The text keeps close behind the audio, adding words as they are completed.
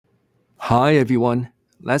Hi, everyone.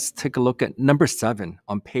 Let's take a look at number 7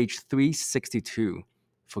 on page 362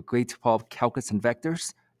 for grade 12 Calculus and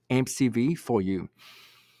Vectors, MCV for you.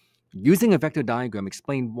 Using a vector diagram,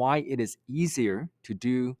 explain why it is easier to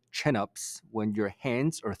do chin-ups when your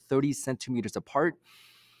hands are 30 centimeters apart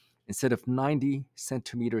instead of 90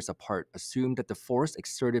 centimeters apart. Assume that the force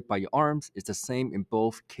exerted by your arms is the same in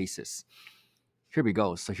both cases. Here we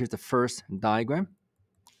go. So here's the first diagram,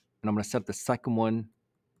 and I'm going to set the second one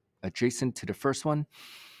adjacent to the first one.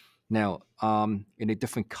 Now, in a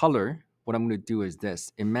different color, what I'm going to do is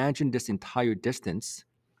this. Imagine this entire distance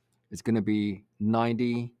is going to be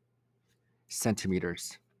 90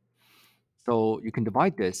 centimeters. So you can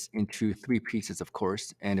divide this into 3 pieces, of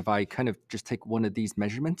course. And if I kind of just take one of these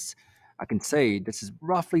measurements, I can say this is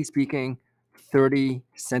roughly speaking 30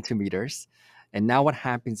 centimeters. And now what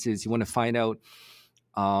happens is you want to find out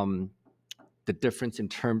the difference in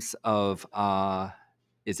terms of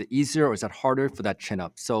is it easier or is that harder for that chin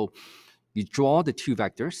up? So you draw the two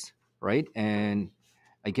vectors, right? And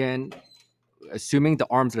again, assuming the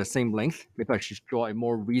arms are the same length, maybe I should draw a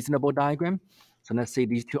more reasonable diagram. So let's say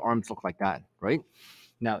these two arms look like that, right?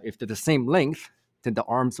 Now, if they're the same length, then the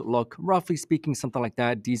arms look, roughly speaking, something like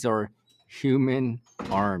that. These are human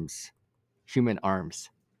arms, human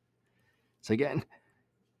arms. So again,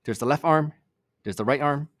 there's the left arm, there's the right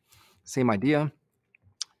arm, same idea.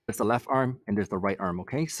 There's the left arm and there's the right arm,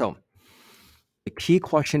 okay? So the key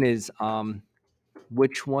question is,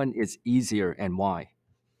 which one is easier and why?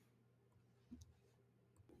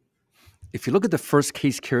 If you look at the first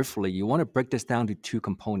case carefully, you want to break this down to two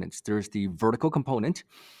components. There's the vertical component,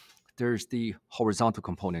 there's the horizontal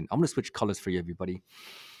component. I'm going to switch colors for you, everybody.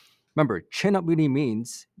 Remember, chin up really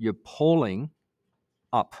means you're pulling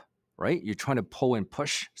up, right? You're trying to pull and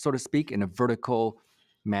push, so to speak, in a vertical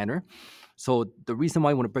manner. So the reason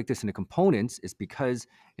why I want to break this into components is because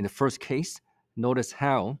in the first case, notice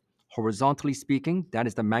how horizontally speaking, that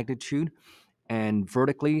is the magnitude, and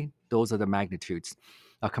vertically, those are the magnitudes.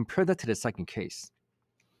 Now compare that to the second case.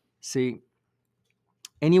 See,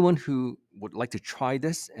 anyone who would like to try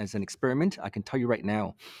this as an experiment, I can tell you right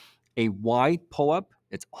now, a wide pull-up,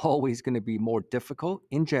 it's always going to be more difficult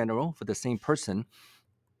in general for the same person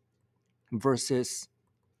versus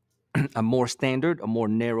a more standard, a more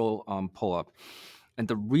narrow pull-up. And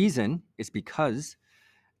the reason is because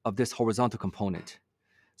of this horizontal component.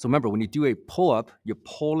 So remember, when you do a pull-up, you're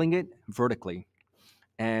pulling it vertically.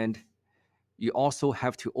 And you also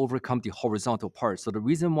have to overcome the horizontal part. So the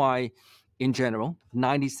reason why, in general,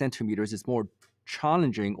 90 centimeters is more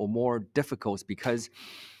challenging or more difficult is because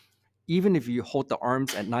even if you hold the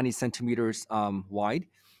arms at 90 centimeters wide,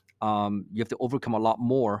 you have to overcome a lot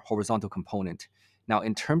more horizontal component. Now,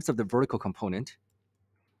 in terms of the vertical component,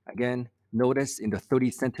 again, notice in the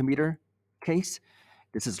 30 centimeter case,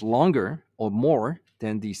 this is longer or more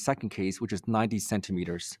than the second case, which is 90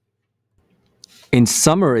 centimeters. In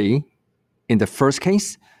summary, in the first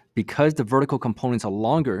case, because the vertical components are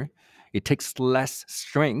longer, it takes less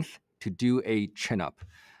strength to do a chin up.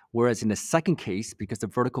 Whereas in the second case, because the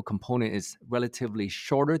vertical component is relatively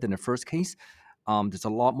shorter than the first case, there's a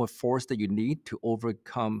lot more force that you need to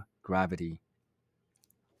overcome gravity.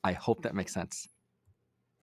 I hope that makes sense.